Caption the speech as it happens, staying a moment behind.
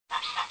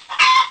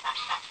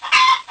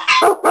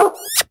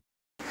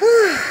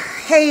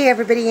Hey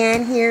everybody,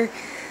 Ann here.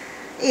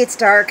 It's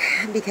dark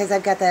because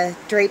I've got the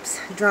drapes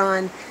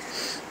drawn.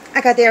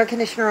 I got the air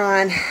conditioner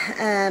on.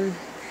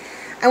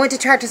 I went to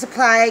Tractor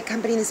Supply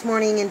Company this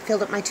morning and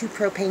filled up my 2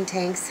 propane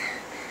tanks.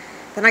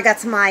 Then I got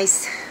some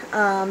ice.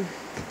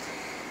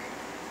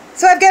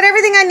 So I've got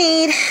everything I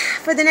need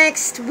for the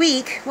next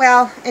week,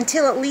 well,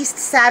 until at least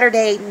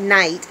Saturday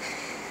night.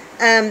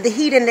 The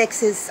heat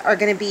indexes are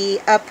going to be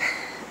up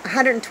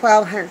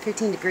 112,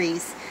 115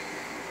 degrees.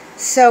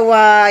 So,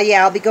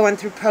 yeah, I'll be going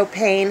through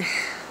propane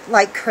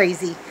like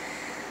crazy.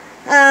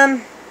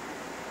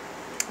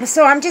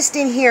 So I'm just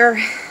in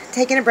here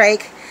taking a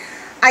break.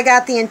 I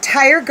got the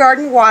entire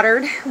garden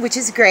watered, which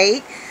is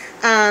great.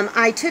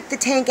 I took the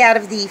tank out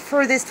of the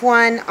furthest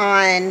one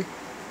on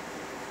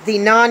the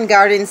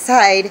non-garden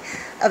side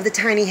of the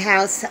tiny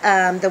house,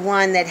 the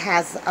one that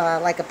has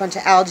like a bunch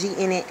of algae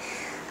in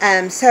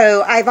it.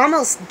 So I've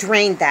almost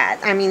drained that.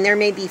 I mean, there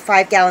may be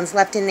 5 gallons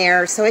left in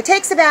there. So it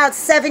takes about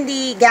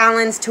 70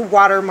 gallons to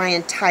water my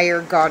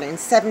entire garden,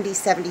 70,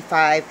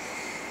 75.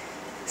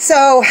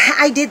 So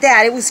I did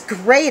that. It was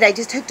great. I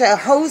just hooked a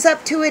hose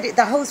up to it.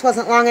 The hose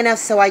wasn't long enough,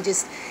 so I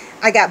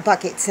got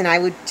buckets, and I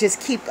would just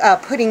keep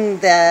putting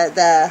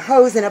the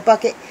hose in a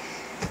bucket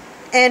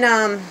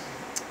and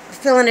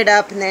filling it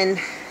up, and then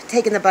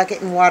taking the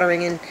bucket and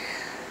watering. And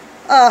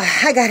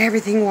I got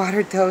everything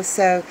watered though,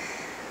 so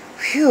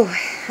whew,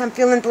 I'm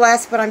feeling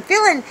blessed. But I'm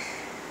feeling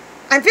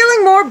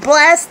more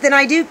blessed than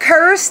I do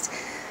cursed,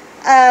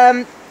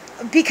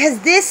 because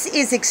this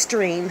is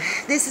extreme.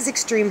 This is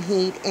extreme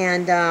heat,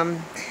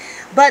 and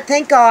but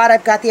thank God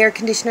I've got the air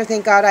conditioner.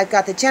 Thank God I've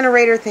got the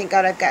generator. Thank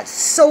God I've got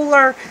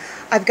solar.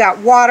 I've got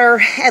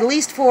water at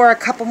least for a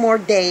couple more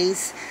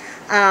days.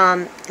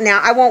 Now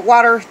I won't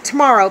water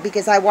tomorrow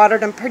because I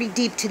watered them pretty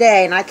deep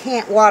today, and I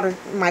can't water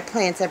my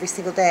plants every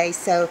single day.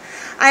 So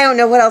I don't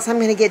know what else I'm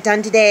going to get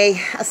done today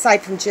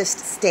aside from just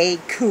stay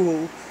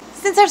cool.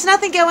 Since there's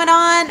nothing going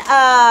on,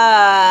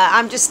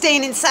 I'm just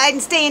staying inside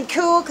and staying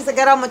cool because I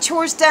got all my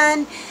chores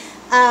done.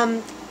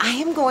 I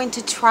am going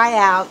to try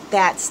out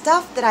that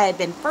stuff that I had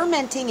been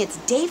fermenting. It's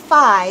day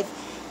 5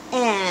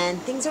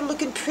 and things are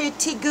looking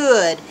pretty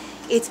good.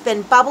 It's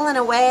been bubbling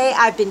away.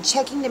 I've been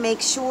checking to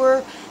make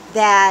sure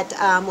that,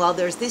 well,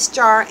 there's this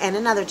jar and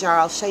another jar,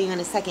 I'll show you in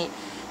a second,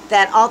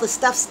 that all the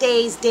stuff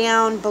stays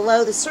down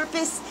below the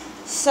surface.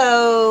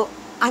 So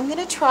I'm going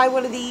to try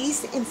one of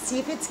these and see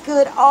if it's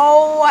good.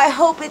 Oh, I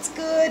hope it's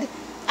good.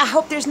 I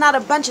hope there's not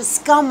a bunch of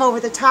scum over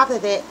the top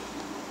of it.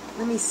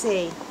 Let me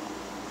see.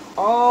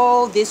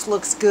 Oh, this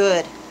looks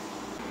good.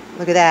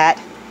 Look at that.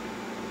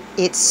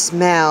 It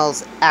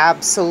smells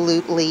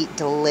absolutely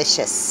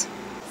delicious.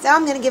 So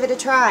I'm going to give it a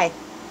try.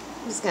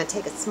 I'm just going to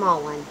take a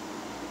small one.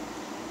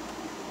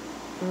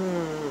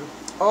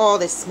 Oh,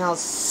 this smells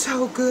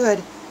so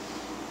good.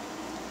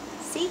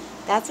 See?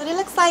 That's what it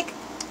looks like.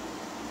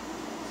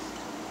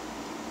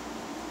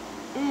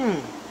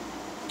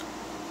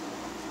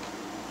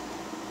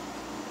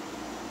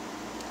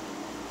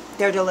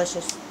 They're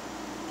delicious.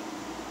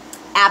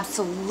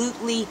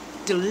 Absolutely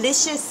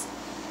delicious.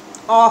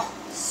 Oh,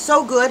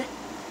 so good.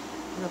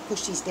 I'm going to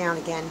push these down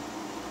again.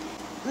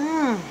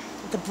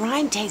 The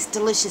brine tastes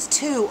delicious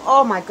too.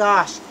 Oh my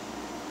gosh.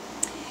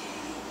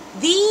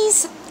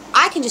 These,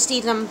 I can just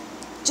eat them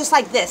just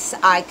like this.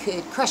 I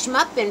could crush them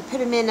up and put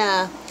them in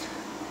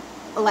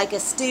like a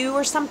stew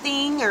or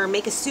something, or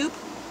make a soup.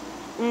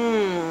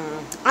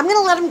 I'm going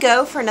to let them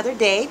go for another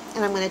day,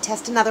 and I'm going to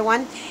test another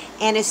one.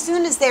 And as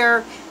soon as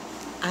they're,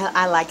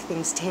 I like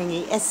things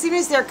tangy, as soon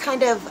as they're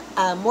kind of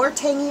more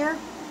tangier,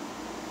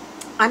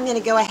 I'm going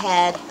to go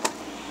ahead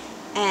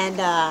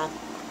and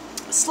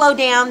slow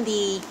down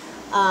the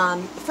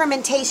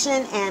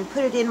fermentation and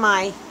put it in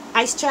my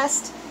ice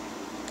chest.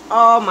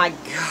 Oh my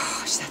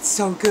gosh, that's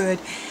so good.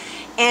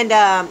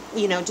 And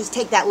you know, just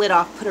take that lid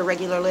off, put a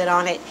regular lid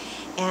on it,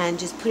 and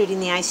just put it in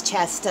the ice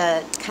chest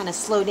to kind of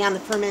slow down the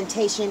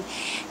fermentation.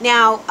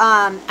 Now,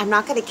 I'm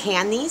not going to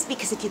can these,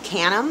 because if you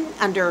can them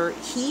under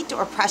heat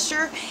or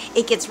pressure,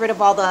 it gets rid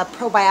of all the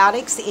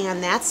probiotics,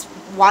 and that's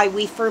why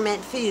we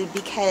ferment food,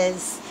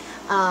 because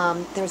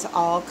there's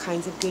all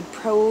kinds of good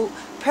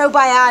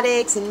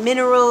probiotics and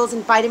minerals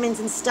and vitamins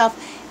and stuff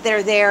that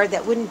are there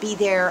that wouldn't be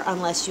there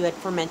unless you had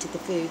fermented the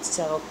food.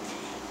 So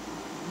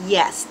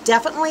yes,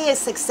 definitely a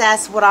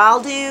success. What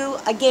I'll do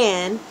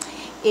again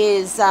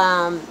is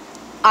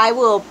I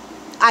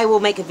will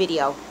make a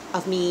video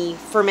of me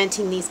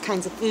fermenting these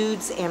kinds of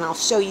foods, and I'll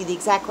show you the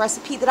exact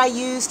recipe that I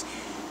used,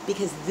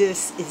 because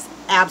this is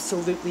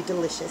absolutely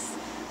delicious.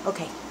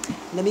 Okay,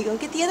 let me go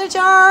get the other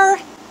jar.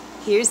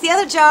 Here's the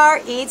other jar.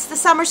 It's the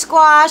summer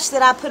squash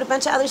that I put a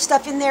bunch of other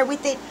stuff in there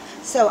with it.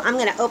 So I'm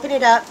going to open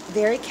it up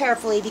very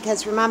carefully,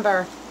 because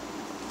remember,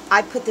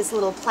 I put this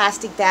little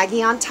plastic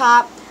baggie on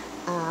top.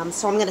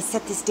 So I'm going to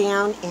set this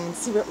down and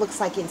see what it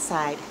looks like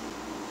inside.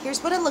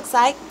 Here's what it looks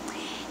like.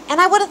 And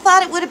I would have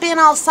thought it would have been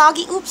all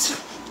soggy.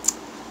 Oops.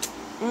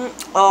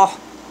 Oh,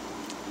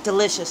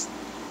 delicious.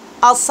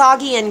 All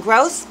soggy and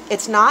gross.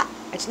 It's not.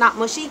 It's not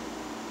mushy.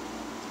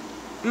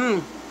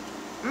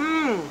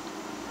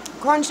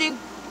 crunchy.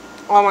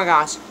 Oh my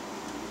gosh.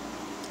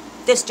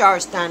 This jar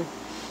is done.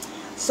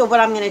 So what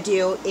I'm going to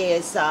do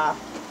is I'm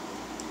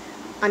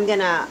going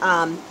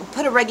to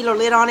put a regular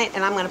lid on it,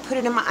 and I'm going to put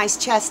it in my ice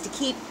chest to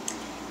keep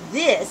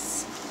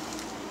this.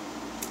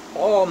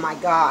 Oh my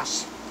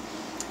gosh.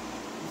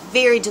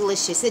 Very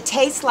delicious. It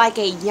tastes like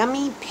a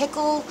yummy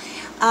pickle.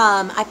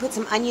 I put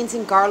some onions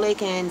and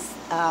garlic and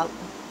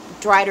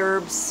dried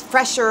herbs,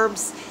 fresh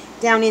herbs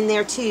down in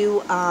there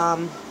too.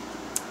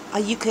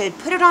 You could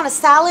put it on a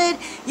salad.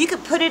 You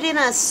could put it in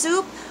a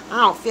soup. I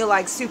don't feel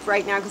like soup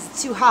right now because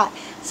it's too hot.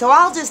 So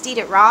I'll just eat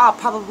it raw. I'll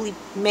probably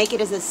make it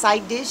as a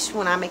side dish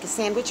when I make a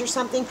sandwich or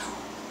something.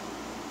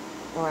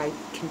 Or I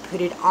can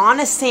put it on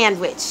a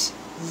sandwich.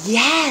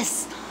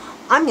 Yes!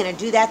 I'm going to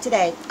do that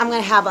today. I'm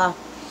going to have a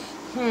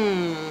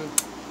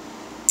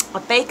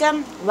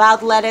bacon,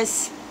 wild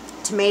lettuce,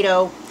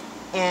 tomato,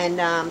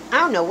 and I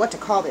don't know what to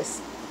call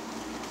this.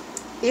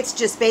 It's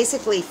just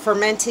basically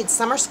fermented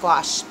summer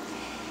squash.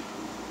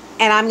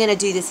 And I'm going to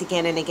do this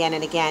again and again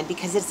and again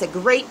because it's a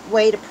great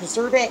way to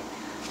preserve it.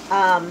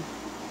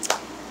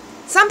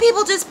 Some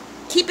people just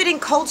keep it in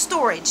cold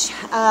storage.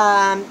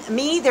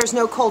 Me, there's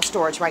no cold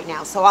storage right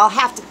now, so I'll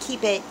have to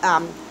keep it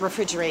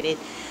refrigerated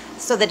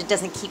so that it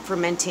doesn't keep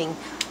fermenting.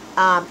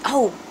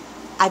 Oh,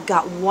 I've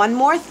got one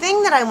more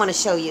thing that I want to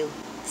show you.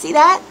 See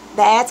that?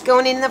 That's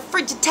going in the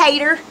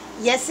Frigitator.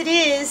 Yes, it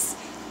is.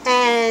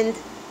 And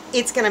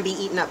it's going to be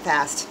eaten up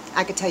fast.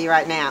 I can tell you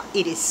right now.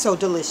 It is so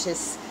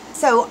delicious.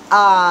 So,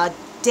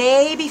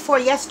 day before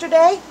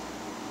yesterday,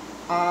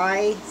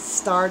 I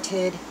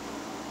started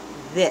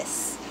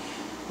this.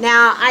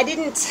 Now,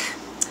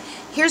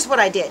 here's what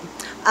I did.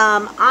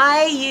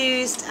 I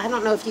used, I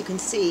don't know if you can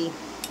see.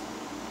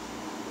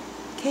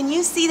 Can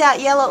you see that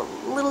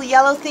little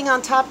yellow thing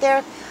on top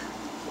there?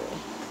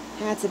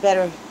 That's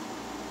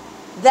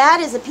that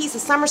is a piece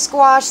of summer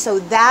squash, so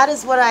that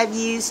is what I've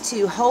used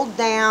to hold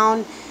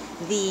down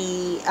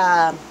the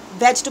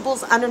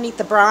vegetables underneath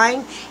the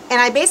brine.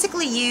 And I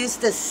basically use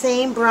the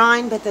same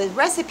brine, but the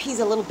recipe's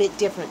a little bit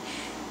different.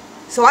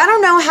 So I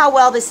don't know how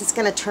well this is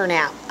going to turn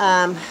out.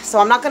 So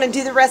I'm not going to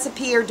do the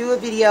recipe or do a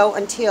video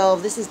until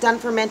this is done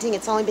fermenting.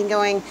 It's only been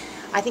going,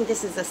 I think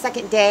this is the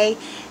second day,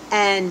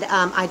 and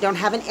I don't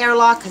have an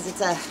airlock because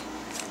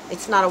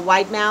it's not a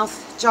wide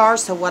mouth jar.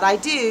 So what I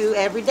do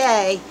every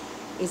day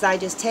is I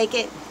just take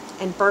it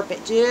and burp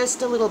it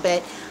just a little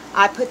bit.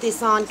 I put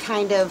this on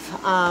kind of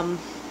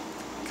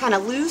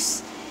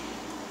loose,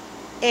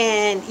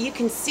 and you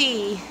can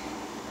see.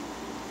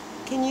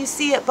 Can you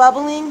see it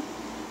bubbling?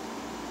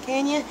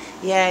 Can you?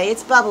 Yeah,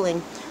 it's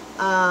bubbling.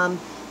 And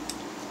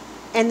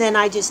then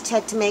I just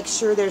check to make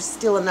sure there's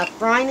still enough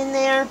brine in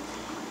there.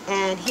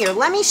 And here,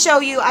 let me show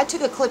you. I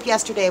took a clip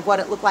yesterday of what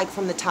it looked like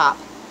from the top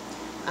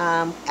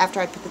after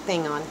I put the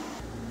thing on.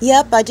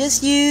 Yep, I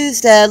just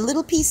used a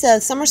little piece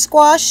of summer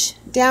squash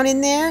down in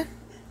there.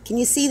 Can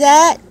you see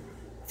that?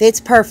 Fits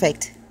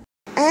perfect.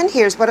 And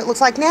here's what it looks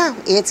like now.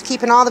 It's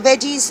keeping all the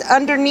veggies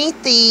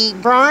underneath the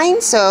brine,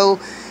 so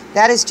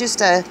that is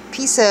just a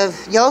piece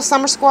of yellow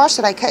summer squash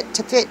that I cut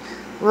to fit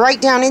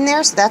right down in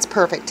there, so that's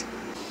perfect.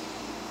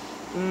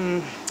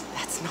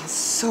 That smells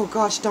so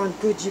gosh darn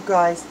good, you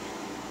guys.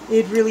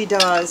 It really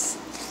does.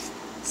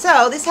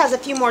 So this has a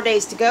few more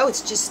days to go.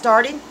 It's just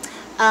started.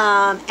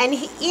 And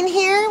in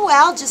here,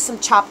 well, just some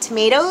chopped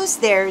tomatoes.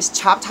 There's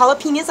chopped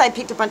jalapenos. I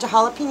picked a bunch of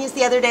jalapenos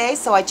the other day,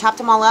 so I chopped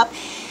them all up.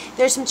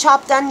 There's some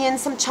chopped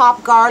onions, some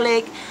chopped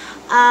garlic,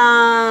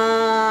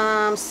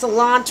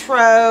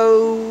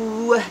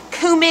 cilantro,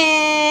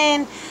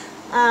 cumin,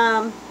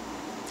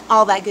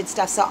 all that good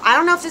stuff. So I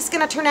don't know if this is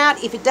going to turn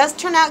out. If it does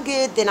turn out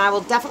good, then I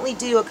will definitely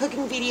do a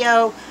cooking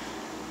video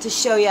to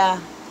show you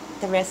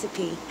the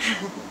recipe.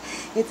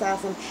 It's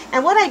awesome.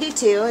 And what I do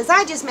too is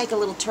I just make a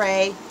little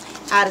tray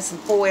out of some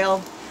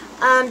foil,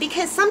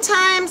 because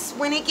sometimes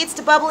when it gets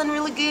to bubbling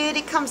really good,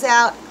 it comes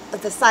out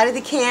at the side of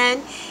the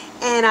can,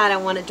 and I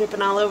don't want it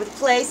dripping all over the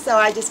place, so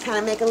I just kind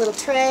of make a little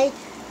tray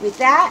with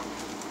that,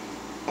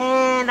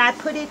 and I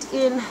put it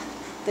in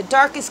the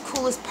darkest,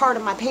 coolest part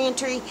of my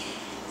pantry.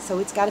 So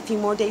it's got a few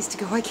more days to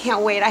go. I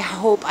can't wait. I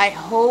hope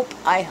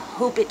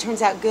it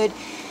turns out good,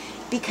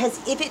 because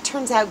if it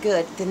turns out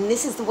good, then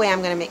this is the way I'm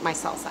going to make my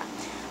salsa.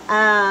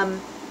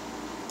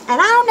 And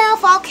I don't know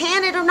if I'll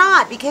can it or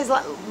not, because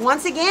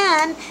once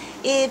again,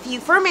 if you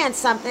ferment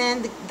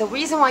something, the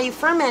reason why you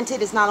ferment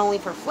it is not only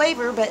for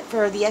flavor, but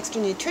for the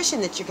extra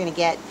nutrition that you're going to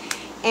get.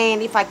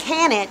 And if I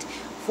can it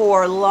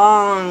for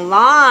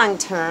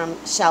long-term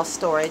shelf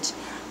storage,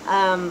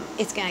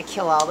 it's going to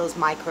kill all those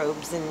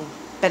microbes and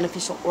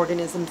beneficial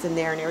organisms in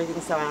there and everything,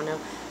 so I don't know.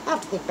 I'll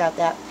have to think about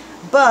that.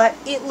 But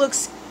it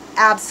looks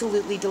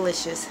absolutely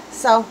delicious.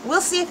 So we'll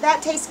see if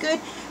that tastes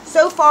good.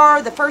 So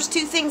far, the first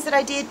two things that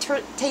I did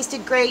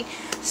tasted great,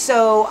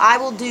 so I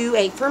will do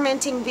a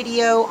fermenting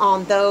video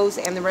on those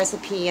and the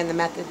recipe and the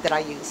method that I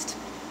used.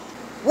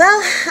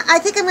 Well, I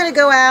think I'm going to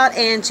go out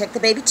and check the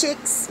baby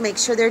chicks, make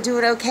sure they're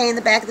doing okay in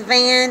the back of the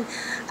van.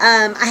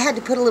 I had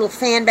to put a little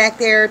fan back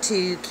there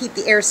to keep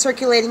the air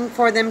circulating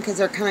for them, because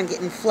they're kind of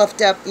getting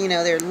fluffed up. You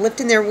know, they're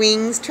lifting their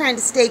wings, trying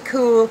to stay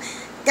cool.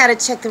 Gotta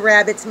check the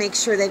rabbits, make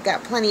sure they've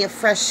got plenty of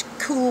fresh,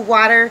 cool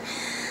water,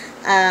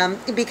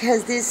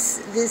 because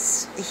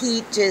this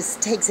heat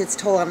just takes its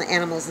toll on the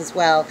animals as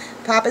well.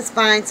 Papa's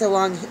fine so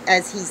long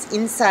as he's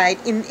inside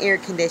in air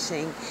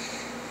conditioning.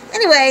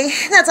 Anyway,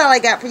 that's all I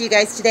got for you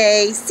guys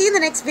today. See you in the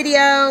next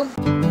video.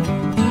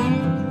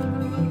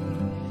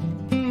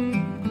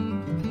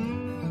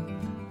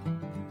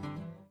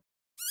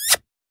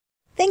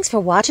 Thanks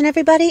for watching,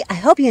 everybody. I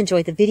hope you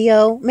enjoyed the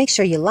video. Make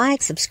sure you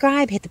like,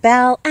 subscribe, hit the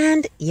bell,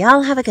 and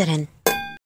y'all have a good one.